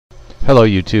Hello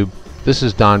YouTube, this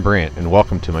is Don Brandt and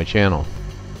welcome to my channel.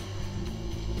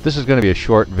 This is going to be a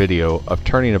short video of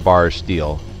turning a bar of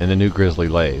steel in the new Grizzly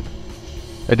lathe.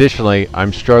 Additionally,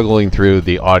 I'm struggling through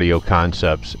the audio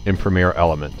concepts in Premiere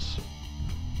Elements.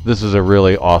 This is a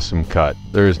really awesome cut.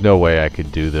 There is no way I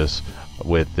could do this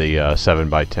with the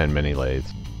 7x10 mini lathe.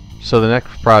 So the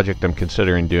next project I'm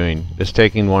considering doing is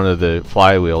taking one of the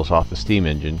flywheels off the steam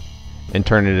engine and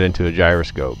turning it into a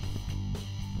gyroscope.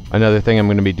 Another thing I'm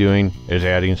going to be doing is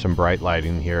adding some bright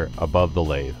lighting here above the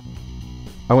lathe.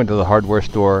 I went to the hardware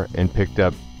store and picked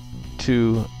up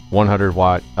two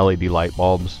 100-watt LED light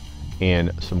bulbs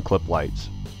and some clip lights.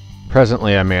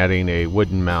 Presently I'm adding a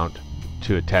wooden mount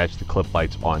to attach the clip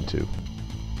lights onto.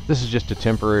 This is just a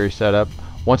temporary setup.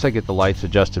 Once I get the lights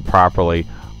adjusted properly,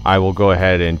 I will go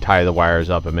ahead and tie the wires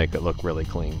up and make it look really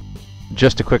clean.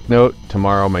 Just a quick note,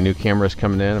 tomorrow my new camera is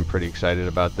coming in. I'm pretty excited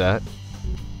about that.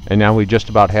 And now we just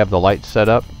about have the lights set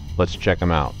up. Let's check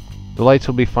them out. The lights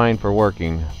will be fine for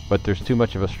working, but there's too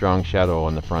much of a strong shadow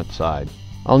on the front side.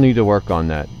 I'll need to work on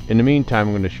that. In the meantime,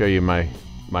 I'm going to show you my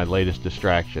latest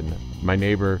distraction. My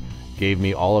neighbor gave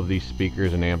me all of these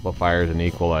speakers and amplifiers and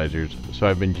equalizers, so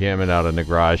I've been jamming out in the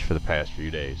garage for the past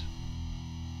few days.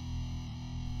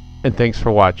 And thanks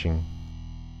for watching.